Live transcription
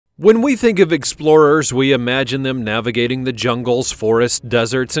When we think of explorers, we imagine them navigating the jungles, forests,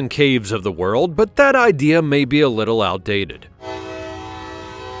 deserts, and caves of the world, but that idea may be a little outdated.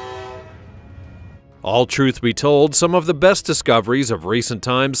 All truth be told, some of the best discoveries of recent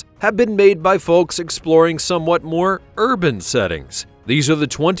times have been made by folks exploring somewhat more urban settings. These are the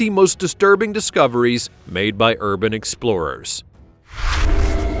 20 most disturbing discoveries made by urban explorers.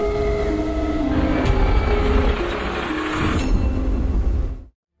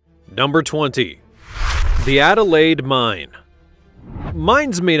 Number 20. The Adelaide Mine.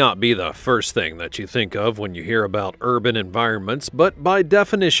 Mines may not be the first thing that you think of when you hear about urban environments, but by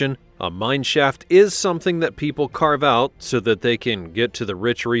definition, a mine shaft is something that people carve out so that they can get to the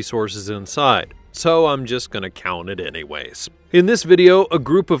rich resources inside. So I'm just gonna count it anyways. In this video, a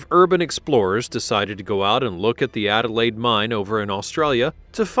group of urban explorers decided to go out and look at the Adelaide Mine over in Australia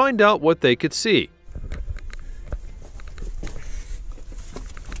to find out what they could see.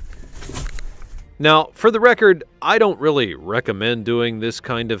 Now, for the record, I don't really recommend doing this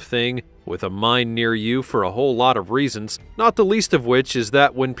kind of thing with a mine near you for a whole lot of reasons, not the least of which is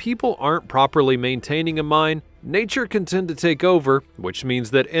that when people aren't properly maintaining a mine, nature can tend to take over, which means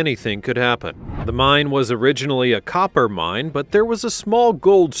that anything could happen. The mine was originally a copper mine, but there was a small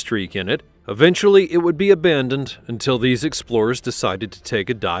gold streak in it. Eventually, it would be abandoned until these explorers decided to take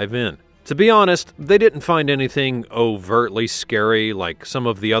a dive in. To be honest, they didn't find anything overtly scary like some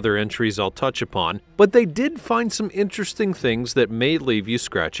of the other entries I'll touch upon, but they did find some interesting things that may leave you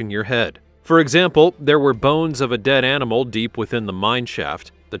scratching your head. For example, there were bones of a dead animal deep within the mine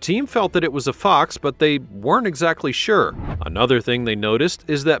shaft. The team felt that it was a fox, but they weren't exactly sure. Another thing they noticed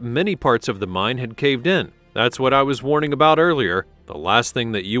is that many parts of the mine had caved in. That's what I was warning about earlier. The last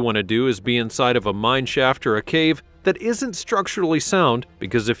thing that you want to do is be inside of a mine shaft or a cave that isn't structurally sound,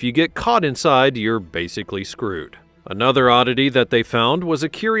 because if you get caught inside, you're basically screwed. Another oddity that they found was a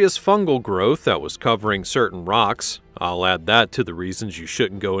curious fungal growth that was covering certain rocks. I'll add that to the reasons you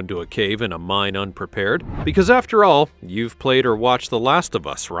shouldn't go into a cave in a mine unprepared, because after all, you've played or watched The Last of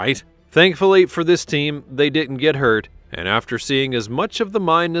Us, right? Thankfully for this team, they didn't get hurt, and after seeing as much of the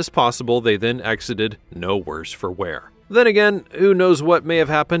mine as possible, they then exited, no worse for wear. Then again, who knows what may have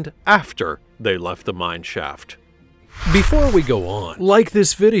happened after they left the mine shaft. Before we go on, like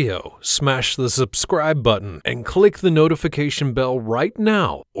this video, smash the subscribe button, and click the notification bell right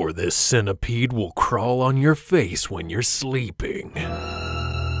now, or this centipede will crawl on your face when you're sleeping.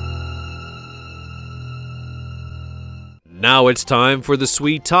 Now it's time for the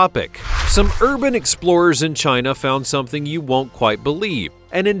sweet topic. Some urban explorers in China found something you won't quite believe.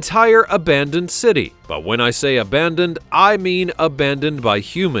 An entire abandoned city. But when I say abandoned, I mean abandoned by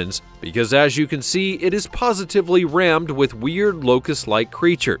humans, because as you can see, it is positively rammed with weird locust-like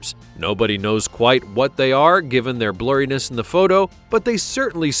creatures. Nobody knows quite what they are, given their blurriness in the photo, but they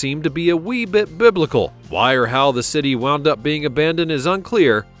certainly seem to be a wee bit biblical. Why or how the city wound up being abandoned is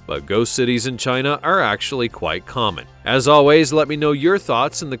unclear, but ghost cities in China are actually quite common. As always, let me know your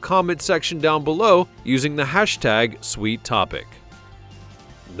thoughts in the comment section down below using the hashtag #SweetTopic.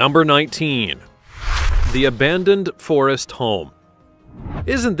 Number 19. The Abandoned Forest Home.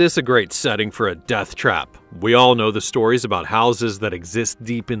 Isn't this a great setting for a death trap? We all know the stories about houses that exist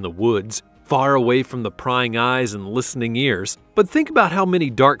deep in the woods, far away from the prying eyes and listening ears. But think about how many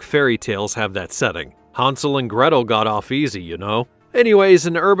dark fairy tales have that setting. Hansel and Gretel got off easy, you know? Anyways,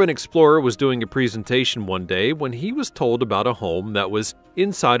 an urban explorer was doing a presentation one day when he was told about a home that was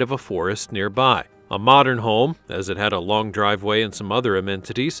inside of a forest nearby. A modern home, as it had a long driveway and some other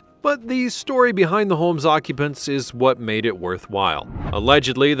amenities, but the story behind the home's occupants is what made it worthwhile.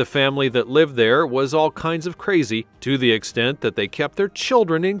 Allegedly, the family that lived there was all kinds of crazy, to the extent that they kept their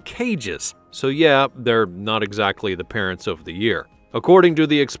children in cages. So yeah, they're not exactly the parents of the year. According to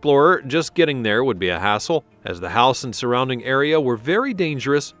the explorer, just getting there would be a hassle, as the house and surrounding area were very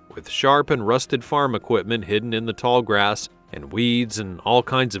dangerous, with sharp and rusted farm equipment hidden in the tall grass, and weeds and all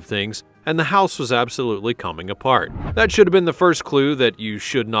kinds of things, and the house was absolutely coming apart. That should have been the first clue that you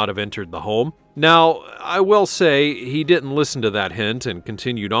should not have entered the home. Now, I will say he didn't listen to that hint and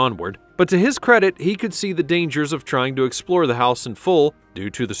continued onward, but to his credit, he could see the dangers of trying to explore the house in full due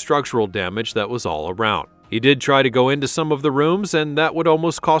to the structural damage that was all around. He did try to go into some of the rooms, and that would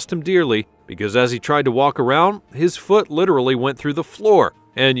almost cost him dearly, because as he tried to walk around, his foot literally went through the floor,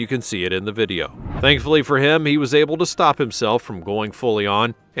 and you can see it in the video. Thankfully for him, he was able to stop himself from going fully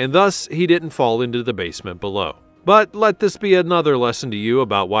on, and thus he didn't fall into the basement below. But let this be another lesson to you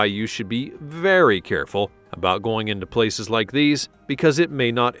about why you should be very careful about going into places like these, because it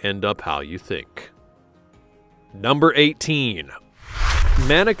may not end up how you think. Number 18.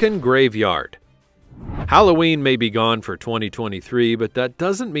 Mannequin Graveyard. Halloween may be gone for 2023, but that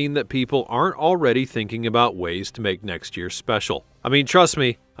doesn't mean that people aren't already thinking about ways to make next year special. I mean, trust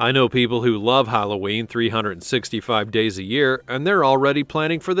me, I know people who love Halloween 365 days a year, and they're already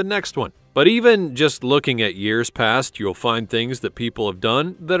planning for the next one. But even just looking at years past, you'll find things that people have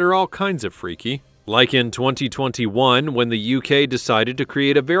done that are all kinds of freaky. Like in 2021, when the UK decided to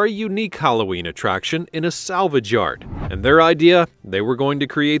create a very unique Halloween attraction in a salvage yard. And their idea, they were going to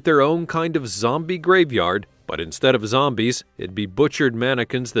create their own kind of zombie graveyard, but instead of zombies, it'd be butchered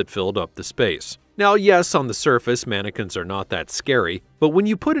mannequins that filled up the space. Now, yes, on the surface, mannequins are not that scary, but when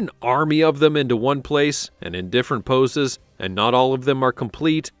you put an army of them into one place and in different poses, and not all of them are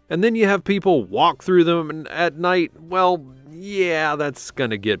complete, and then you have people walk through them at night, well, yeah, that's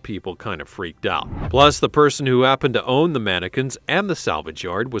gonna get people kind of freaked out. Plus, the person who happened to own the mannequins and the salvage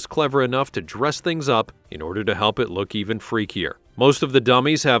yard was clever enough to dress things up in order to help it look even freakier. Most of the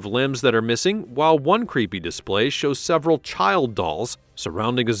dummies have limbs that are missing, while one creepy display shows several child dolls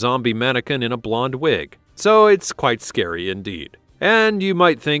surrounding a zombie mannequin in a blonde wig. So it's quite scary indeed. And you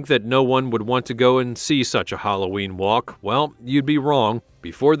might think that no one would want to go and see such a Halloween walk. Well, you'd be wrong.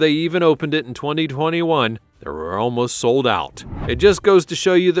 Before they even opened it in 2021, they were almost sold out. It just goes to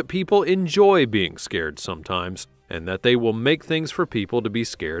show you that people enjoy being scared sometimes, and that they will make things for people to be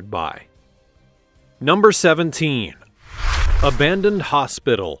scared by. Number 17. Abandoned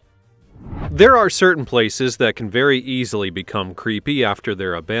hospital. There are certain places that can very easily become creepy after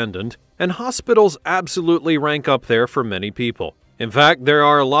they're abandoned, and hospitals absolutely rank up there for many people. In fact, there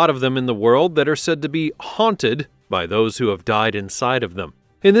are a lot of them in the world that are said to be haunted by those who have died inside of them.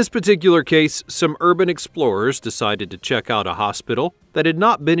 In this particular case, some urban explorers decided to check out a hospital that had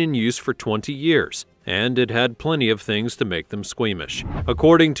not been in use for 20 years, and it had plenty of things to make them squeamish.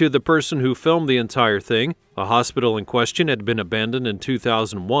 According to the person who filmed the entire thing, the hospital in question had been abandoned in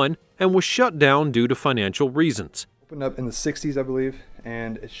 2001 and was shut down due to financial reasons. Opened up in the 60s, I believe,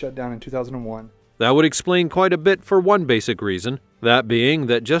 and it shut down in 2001. That would explain quite a bit for one basic reason, that being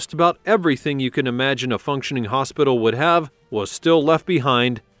that just about everything you can imagine a functioning hospital would have was still left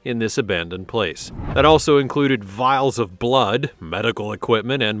behind in this abandoned place. That also included vials of blood, medical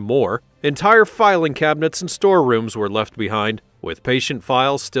equipment, and more. Entire filing cabinets and storerooms were left behind, with patient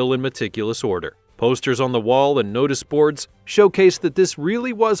files still in meticulous order. Posters on the wall and notice boards showcased that this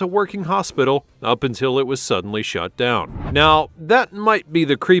really was a working hospital up until it was suddenly shut down. Now, that might be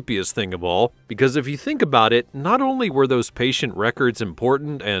the creepiest thing of all, because if you think about it, not only were those patient records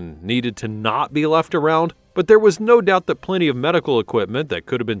important and needed to not be left around, but there was no doubt that plenty of medical equipment that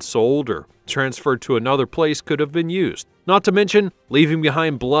could have been sold or transferred to another place could have been used. Not to mention, leaving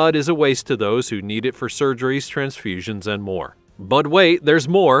behind blood is a waste to those who need it for surgeries, transfusions, and more. But wait, there's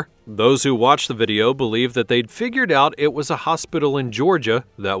more. Those who watched the video believe that they'd figured out it was a hospital in Georgia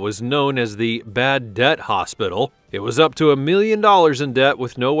that was known as the Bad Debt Hospital. It was up to $1 million in debt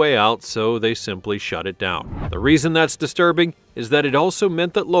with no way out, so they simply shut it down. The reason that's disturbing is that it also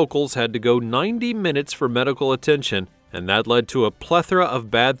meant that locals had to go 90 minutes for medical attention, and that led to a plethora of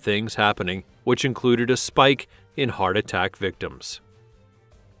bad things happening, which included a spike in heart attack victims.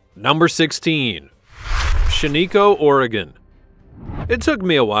 Number 16. Sheniko, Oregon. It took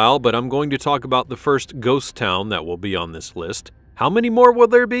me a while, but I'm going to talk about the first ghost town that will be on this list. How many more will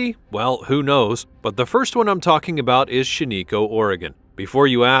there be? Well, who knows, but the first one I'm talking about is Sheniko, Oregon. Before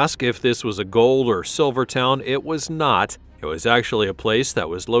you ask if this was a gold or silver town, it was not. It was actually a place that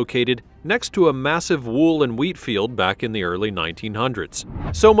was located next to a massive wool and wheat field back in the early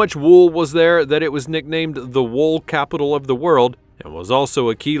 1900s. So much wool was there that it was nicknamed the wool capital of the world, and was also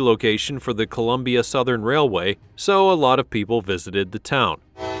a key location for the Columbia Southern Railway, so a lot of people visited the town.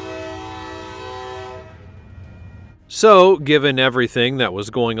 So, given everything that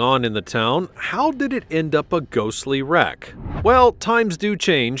was going on in the town, how did it end up a ghostly wreck? Well, times do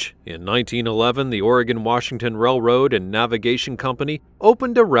change. In 1911, the Oregon-Washington Railroad and Navigation Company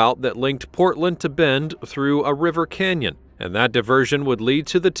opened a route that linked Portland to Bend through a river canyon, and that diversion would lead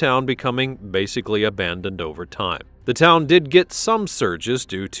to the town becoming basically abandoned over time. The town did get some surges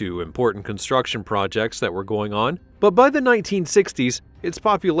due to important construction projects that were going on, but by the 1960s, its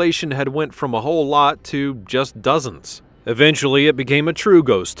population had went from a whole lot to just dozens. Eventually, it became a true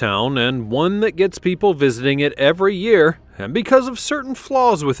ghost town, and one that gets people visiting it every year, and because of certain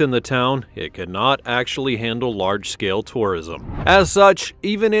flaws within the town, it cannot actually handle large-scale tourism. As such,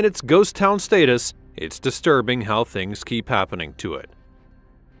 even in its ghost town status, it's disturbing how things keep happening to it.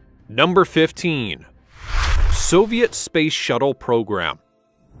 Number 15. Soviet Space Shuttle Program.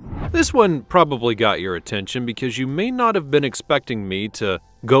 This one probably got your attention because you may not have been expecting me to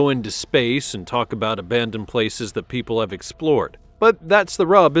go into space and talk about abandoned places that people have explored. But that's the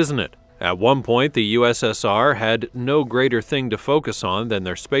rub, isn't it? At one point, the USSR had no greater thing to focus on than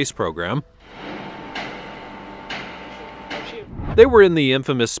their space program. They were in the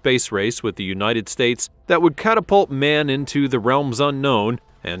infamous space race with the United States that would catapult man into the realms unknown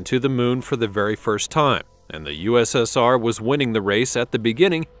and to the moon for the very first time. And the USSR was winning the race at the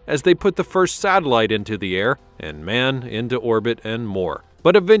beginning as they put the first satellite into the air and man into orbit and more.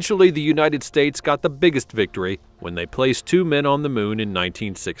 But eventually the United States got the biggest victory when they placed 2 men on the moon in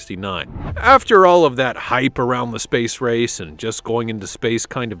 1969. After all of that hype around the space race and just going into space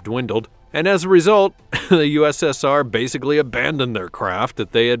kind of dwindled, and as a result, the USSR basically abandoned their craft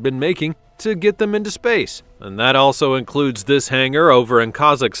that they had been making to get them into space. And that also includes this hangar over in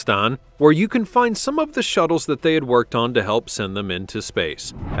Kazakhstan, where you can find some of the shuttles that they had worked on to help send them into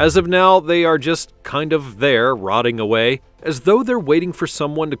space. As of now, they are just kind of there, rotting away, as though they're waiting for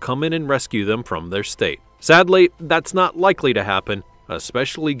someone to come in and rescue them from their state. Sadly, that's not likely to happen,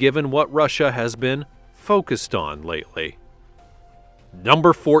 especially given what Russia has been focused on lately.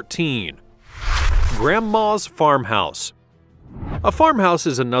 Number 14. Grandma's Farmhouse. A farmhouse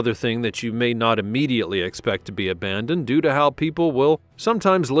is another thing that you may not immediately expect to be abandoned due to how people will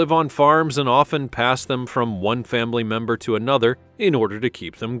sometimes live on farms and often pass them from one family member to another in order to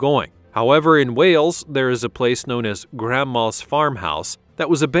keep them going. However, in Wales, there is a place known as Grandma's Farmhouse that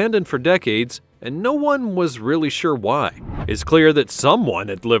was abandoned for decades and no one was really sure why. It's clear that someone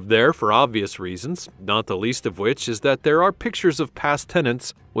had lived there for obvious reasons, not the least of which is that there are pictures of past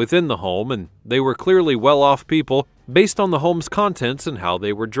tenants within the home and they were clearly well-off people based on the home's contents and how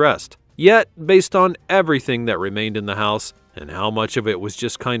they were dressed. Yet, based on everything that remained in the house and how much of it was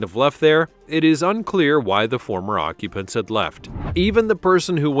just kind of left there, it is unclear why the former occupants had left. Even the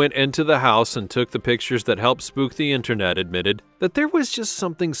person who went into the house and took the pictures that helped spook the internet admitted that there was just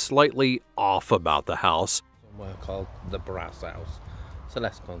something slightly off about the house. Somewhere called the Brass House. So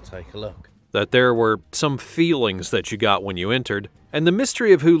let's go and take a look. That there were some feelings that you got when you entered, and the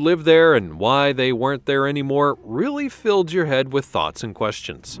mystery of who lived there and why they weren't there anymore really filled your head with thoughts and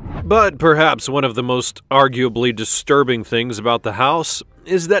questions. But perhaps one of the most arguably disturbing things about the house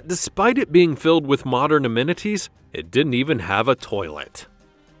is that despite it being filled with modern amenities, it didn't even have a toilet.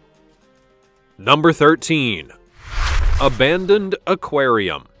 Number 13. Abandoned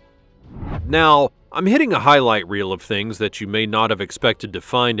Aquarium. Now, I'm hitting a highlight reel of things that you may not have expected to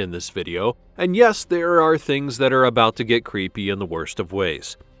find in this video, and yes, there are things that are about to get creepy in the worst of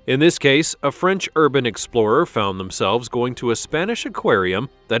ways. In this case, a French urban explorer found themselves going to a Spanish aquarium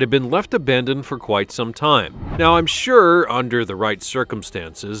that had been left abandoned for quite some time. Now, I'm sure, under the right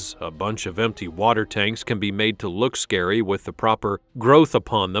circumstances, a bunch of empty water tanks can be made to look scary with the proper growth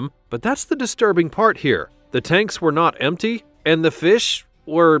upon them, but that's the disturbing part here. The tanks were not empty, and the fish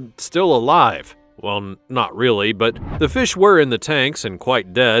were still alive. Well, not really, but the fish were in the tanks and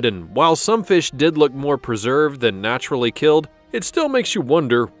quite dead, and while some fish did look more preserved than naturally killed, it still makes you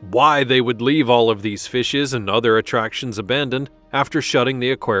wonder why they would leave all of these fishes and other attractions abandoned after shutting the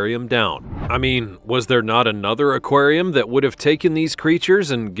aquarium down. I mean, was there not another aquarium that would have taken these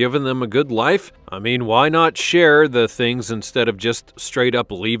creatures and given them a good life? I mean, why not share the things instead of just straight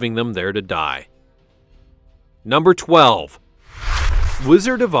up leaving them there to die? Number 12.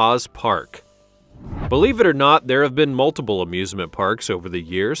 Wizard of Oz Park. Believe it or not, there have been multiple amusement parks over the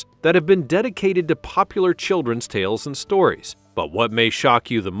years that have been dedicated to popular children's tales and stories. But what may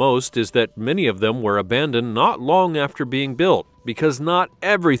shock you the most is that many of them were abandoned not long after being built, because not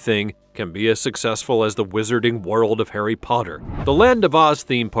everything can be as successful as the wizarding world of Harry Potter. The Land of Oz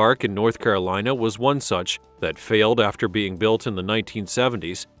theme park in North Carolina was one such that failed after being built in the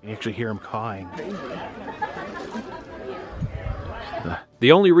 1970s. You actually hear him cawing.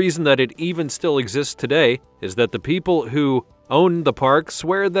 The only reason that it even still exists today is that the people who own the park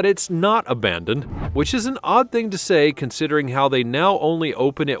swear that it's not abandoned, which is an odd thing to say considering how they now only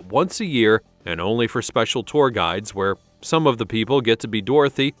open it once a year and only for special tour guides where some of the people get to be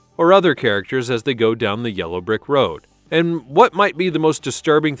Dorothy or other characters as they go down the yellow brick road. And what might be the most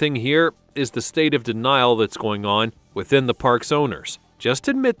disturbing thing here is the state of denial that's going on within the park's owners. Just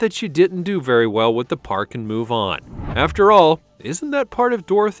admit that you didn't do very well with the park and move on. After all, isn't that part of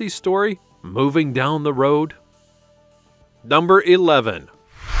Dorothy's story? Moving down the road? Number 11.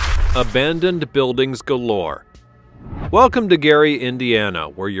 Abandoned Buildings Galore. Welcome to Gary, Indiana,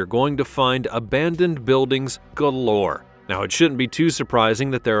 where you're going to find abandoned buildings galore. Now, it shouldn't be too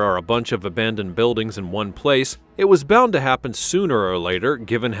surprising that there are a bunch of abandoned buildings in one place. It was bound to happen sooner or later,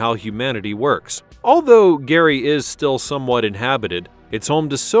 given how humanity works. Although Gary is still somewhat inhabited, it's home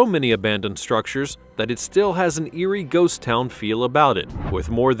to so many abandoned structures that it still has an eerie ghost town feel about it. With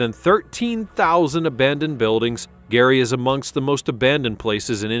more than 13,000 abandoned buildings, Gary is amongst the most abandoned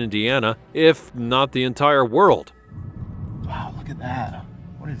places in Indiana, if not the entire world. Wow, look at that.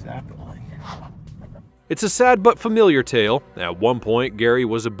 What is that building? It's a sad but familiar tale. At one point, Gary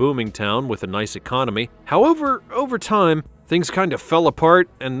was a booming town with a nice economy. However, over time, things kind of fell apart,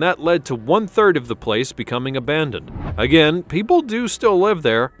 and that led to 1/3 of the place becoming abandoned. Again, people do still live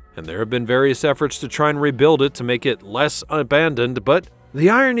there, and there have been various efforts to try and rebuild it to make it less abandoned, but the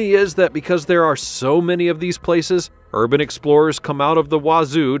irony is that because there are so many of these places, urban explorers come out of the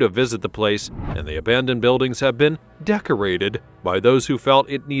wazoo to visit the place, and the abandoned buildings have been decorated by those who felt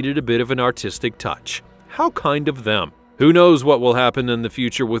it needed a bit of an artistic touch. How kind of them. Who knows what will happen in the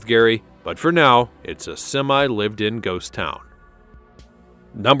future with Gary, but for now, it's a semi-lived-in ghost town.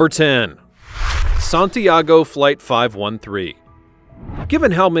 Number 10. Santiago Flight 513.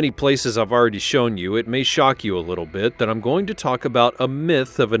 Given how many places I've already shown you, it may shock you a little bit that I'm going to talk about a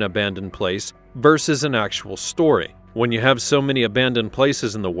myth of an abandoned place versus an actual story. When you have so many abandoned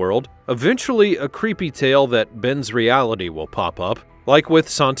places in the world, eventually a creepy tale that bends reality will pop up, like with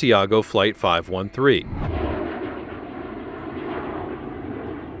Santiago Flight 513.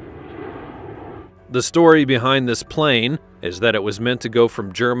 The story behind this plane is that it was meant to go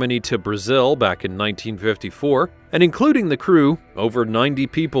from Germany to Brazil back in 1954, and including the crew, over 90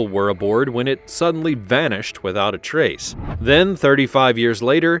 people were aboard when it suddenly vanished without a trace. Then, 35 years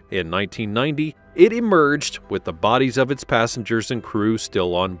later, in 1990, it emerged with the bodies of its passengers and crew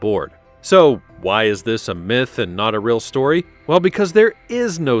still on board. So, why is this a myth and not a real story? Well, because there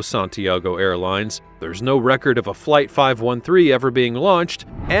is no Santiago Airlines, there's no record of a Flight 513 ever being launched,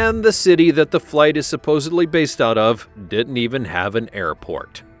 and the city that the flight is supposedly based out of didn't even have an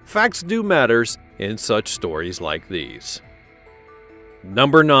airport. Facts do matters in such stories like these.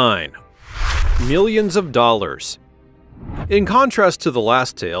 Number 9. Millions of dollars. In contrast to the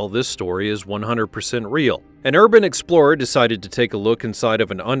last tale, this story is 100% real. An urban explorer decided to take a look inside of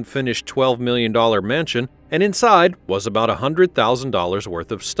an unfinished $12 million mansion, and inside was about $100,000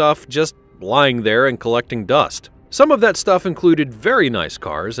 worth of stuff just lying there and collecting dust. Some of that stuff included very nice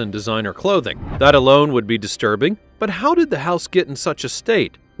cars and designer clothing. That alone would be disturbing, but how did the house get in such a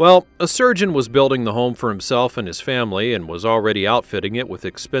state? Well, a surgeon was building the home for himself and his family and was already outfitting it with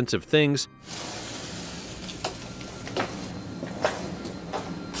expensive things.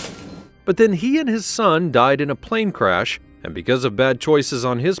 But then he and his son died in a plane crash, and because of bad choices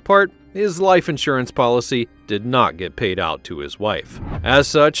on his part, his life insurance policy did not get paid out to his wife. As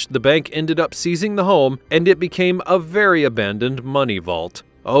such, the bank ended up seizing the home, and it became a very abandoned money vault.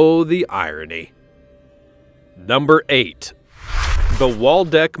 Oh, the irony. Number 8. The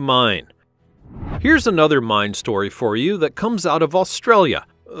Waldeck Mine. Here's another mine story for you that comes out of Australia.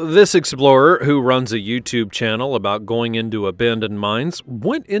 This explorer, who runs a YouTube channel about going into abandoned mines,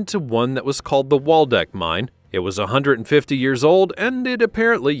 went into one that was called the Waldeck Mine. It was 150 years old, and it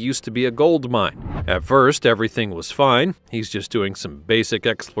apparently used to be a gold mine. At first, everything was fine. He's just doing some basic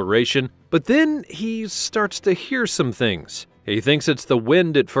exploration, but then he starts to hear some things. He thinks it's the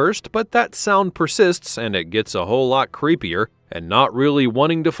wind at first, but that sound persists, and it gets a whole lot creepier, and not really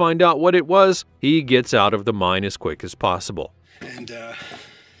wanting to find out what it was, he gets out of the mine as quick as possible. And,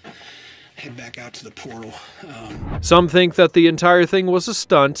 head back out to the portal. Some think that the entire thing was a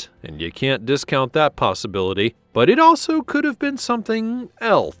stunt, and you can't discount that possibility, but it also could have been something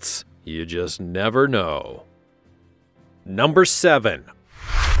else. You just never know. Number 7.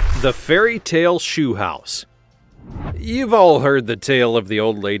 The Fairy Tale Shoe House. You've all heard the tale of the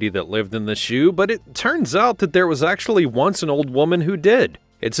old lady that lived in the shoe, but it turns out that there was actually once an old woman who did.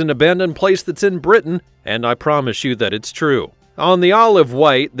 It's an abandoned place that's in Britain, and I promise you that it's true. On the Isle of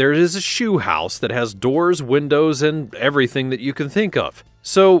Wight, there is a shoe house that has doors, windows, and everything that you can think of.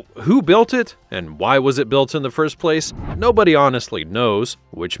 So, who built it, and why was it built in the first place? Nobody honestly knows,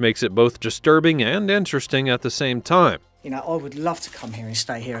 which makes it both disturbing and interesting at the same time. You know, I would love to come here and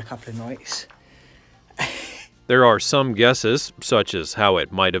stay here a couple of nights. There are some guesses, such as how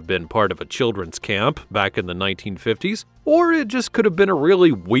it might have been part of a children's camp back in the 1950s, or it just could have been a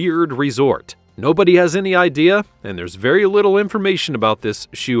really weird resort. Nobody has any idea, and there's very little information about this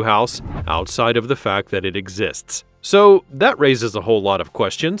shoe house outside of the fact that it exists. So that raises a whole lot of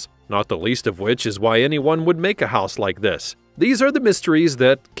questions, not the least of which is why anyone would make a house like this. These are the mysteries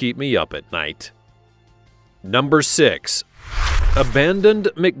that keep me up at night. Number 6. Abandoned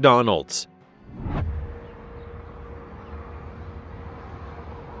McDonald's.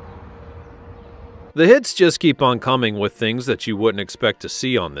 The hits just keep on coming with things that you wouldn't expect to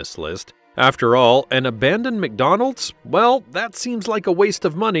see on this list. After all, an abandoned McDonald's? Well, that seems like a waste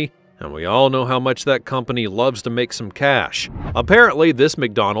of money, and we all know how much that company loves to make some cash. Apparently, this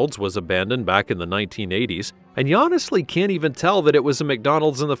McDonald's was abandoned back in the 1980s, and you honestly can't even tell that it was a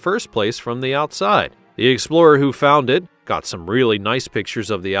McDonald's in the first place from the outside. The explorer who found it got some really nice pictures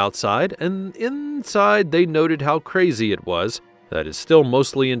of the outside, and inside they noted how crazy it was, that is still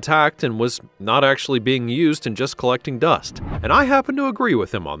mostly intact and was not actually being used and just collecting dust. And I happen to agree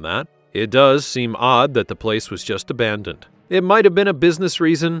with him on that. It does seem odd that the place was just abandoned. It might have been a business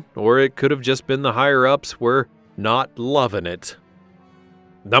reason, or it could have just been the higher-ups were not loving it.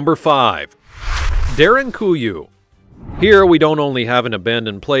 Number 5. Derinkuyu. Here we don't only have an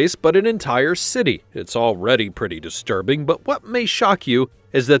abandoned place, but an entire city. It's already pretty disturbing, but what may shock you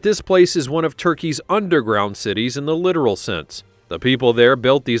is that this place is one of Turkey's underground cities in the literal sense. The people there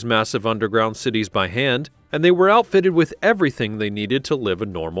built these massive underground cities by hand, and they were outfitted with everything they needed to live a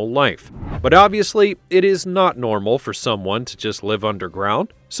normal life. But obviously, it is not normal for someone to just live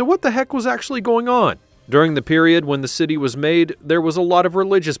underground, so what the heck was actually going on? During the period when the city was made, there was a lot of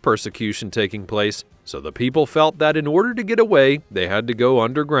religious persecution taking place, so the people felt that in order to get away, they had to go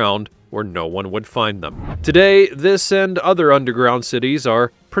underground where no one would find them. Today, this and other underground cities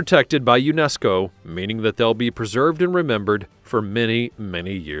are protected by UNESCO, meaning that they'll be preserved and remembered for many,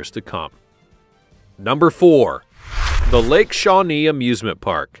 many years to come. Number 4. The Lake Shawnee Amusement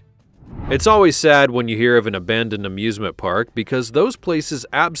Park. It's always sad when you hear of an abandoned amusement park because those places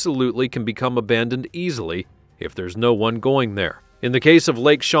absolutely can become abandoned easily if there's no one going there. In the case of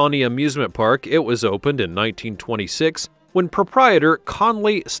Lake Shawnee Amusement Park, it was opened in 1926 when proprietor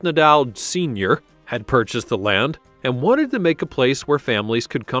Conley Sneddow Sr. had purchased the land and wanted to make a place where families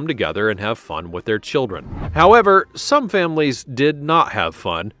could come together and have fun with their children. However, some families did not have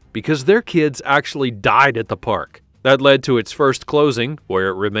fun because their kids actually died at the park. That led to its first closing, where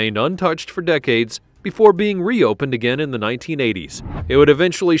it remained untouched for decades before being reopened again in the 1980s. It would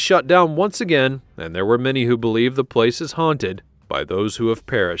eventually shut down once again, and there were many who believe the place is haunted by those who have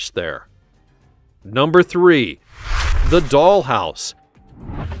perished there. Number 3. The Dollhouse.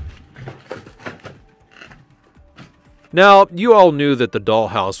 Now, you all knew that the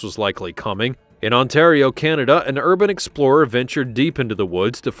Dollhouse was likely coming. In Ontario, Canada, an urban explorer ventured deep into the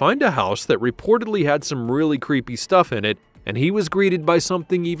woods to find a house that reportedly had some really creepy stuff in it, and he was greeted by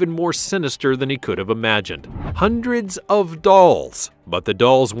something even more sinister than he could have imagined. Hundreds of dolls. But the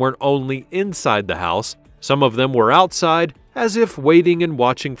dolls weren't only inside the house, some of them were outside, as if waiting and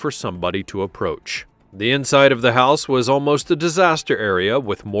watching for somebody to approach. The inside of the house was almost a disaster area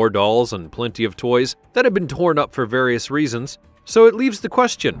with more dolls and plenty of toys that had been torn up for various reasons. So it leaves the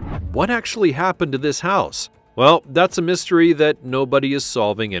question, what actually happened to this house? Well, that's a mystery that nobody is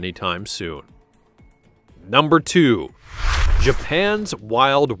solving anytime soon. Number 2. Japan's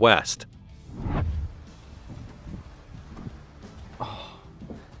Wild West.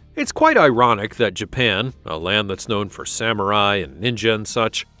 It's quite ironic that Japan, a land that's known for samurai and ninja and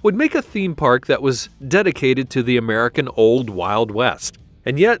such, would make a theme park that was dedicated to the American Old Wild West.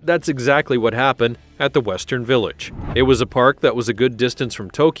 And yet, that's exactly what happened at the Western Village. It was a park that was a good distance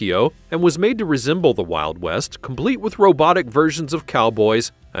from Tokyo and was made to resemble the Wild West, complete with robotic versions of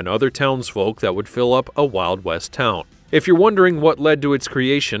cowboys and other townsfolk that would fill up a Wild West town. If you're wondering what led to its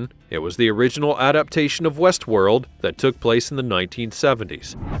creation, it was the original adaptation of Westworld that took place in the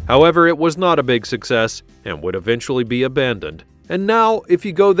 1970s. However, it was not a big success and would eventually be abandoned. And now, if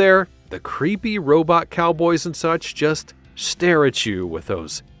you go there, the creepy robot cowboys and such just stare at you with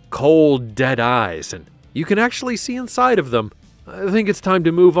those cold, dead eyes, and you can actually see inside of them. I think it's time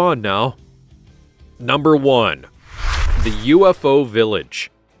to move on now. Number 1. The UFO Village.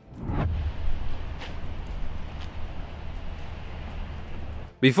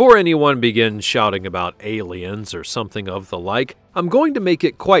 Before anyone begins shouting about aliens or something of the like, I'm going to make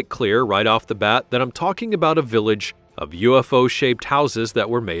it quite clear right off the bat that I'm talking about a village of UFO-shaped houses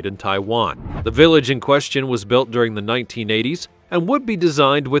that were made in Taiwan. The village in question was built during the 1980s and would be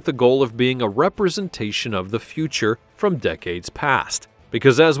designed with the goal of being a representation of the future from decades past.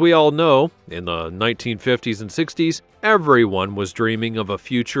 Because as we all know, in the 1950s and 60s, everyone was dreaming of a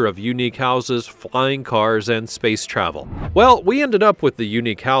future of unique houses, flying cars, and space travel. Well, we ended up with the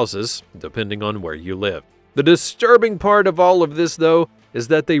unique houses, depending on where you live. The disturbing part of all of this, though, is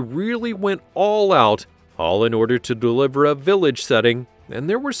that they really went all out, all in order to deliver a village setting, and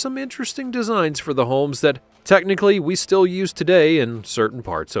there were some interesting designs for the homes that technically we still use today in certain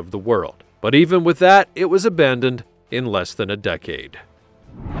parts of the world. But even with that, it was abandoned in less than a decade.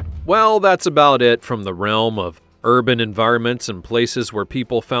 Well, that's about it from the realm of urban environments and places where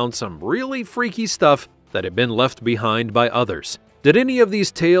people found some really freaky stuff that had been left behind by others. Did any of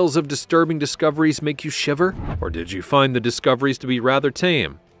these tales of disturbing discoveries make you shiver? Or did you find the discoveries to be rather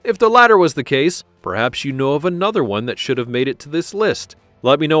tame? If the latter was the case, perhaps you know of another one that should have made it to this list.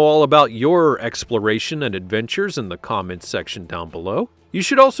 Let me know all about your exploration and adventures in the comments section down below. You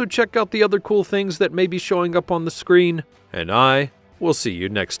should also check out the other cool things that may be showing up on the screen, and I will see you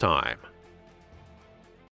next time.